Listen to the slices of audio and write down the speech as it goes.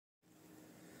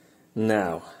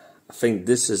Now, I think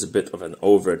this is a bit of an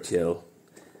overkill,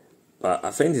 but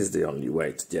I think it's the only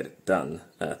way to get it done,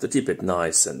 to keep it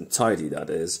nice and tidy, that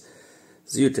is.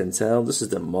 As you can tell, this is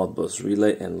the Modbus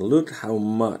relay, and look how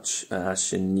much I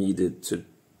actually needed to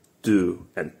do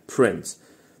and print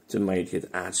to make it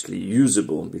actually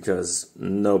usable, because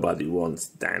nobody wants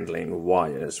dangling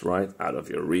wires right out of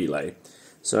your relay.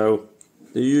 So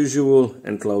the usual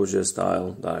enclosure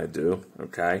style that I do,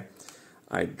 okay.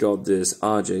 I got this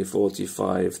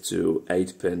RJ45 to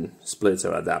 8-pin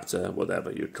splitter adapter, whatever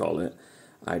you call it.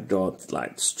 I got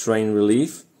like strain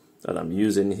relief that I'm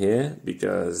using here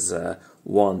because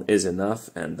one is enough,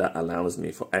 and that allows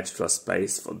me for extra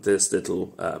space for this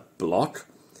little block.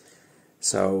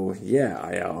 So yeah,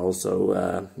 I am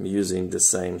also using the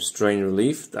same strain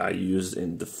relief that I used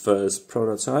in the first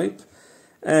prototype,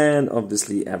 and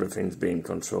obviously everything's being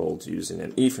controlled using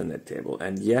an Ethernet cable.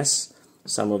 And yes,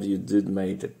 some of you did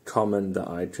make a comment that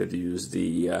I could use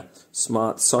the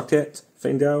smart socket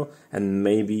thingo and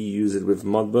maybe use it with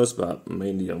Modbus, but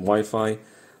mainly on Wi-Fi.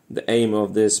 The aim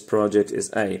of this project is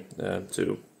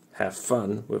to have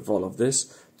fun with all of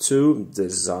this, to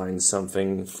design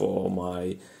something for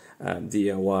my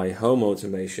DIY home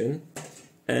automation,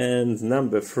 and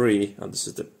number 3, and this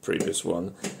is the previous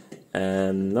one,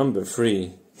 and number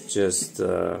 3, just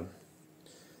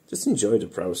enjoy the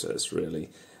process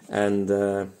really. And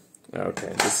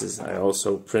okay, this is, I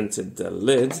also printed the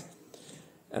lid,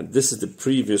 and this is the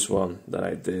previous one that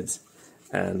I did,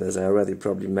 and as I already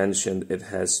probably mentioned, it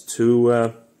has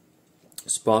 2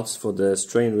 spots for the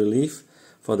strain relief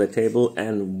for the cable,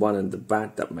 and one in the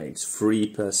back that makes 3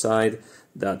 per side.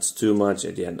 That's too much,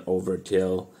 again,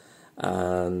 overkill,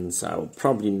 and so I'll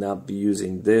probably not be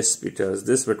using this because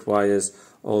this requires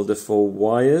all the 4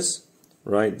 wires.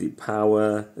 Right, the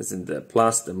power is in the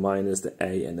plus, the minus, the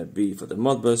A and the B for the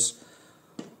Modbus,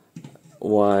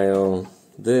 while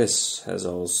this has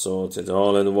all sorted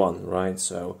all in one, right?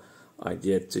 So I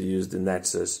get to use the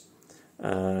Nexus.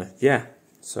 Yeah,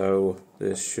 so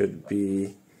this should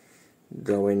be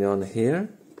going on here,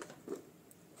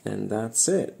 and that's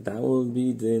it. That will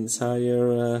be the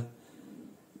entire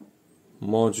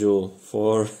module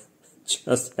for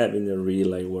just having a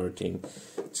relay working.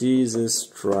 Jesus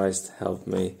Christ, help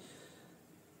me.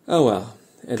 Oh well,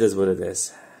 it is what it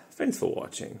is. Thanks for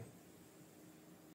watching.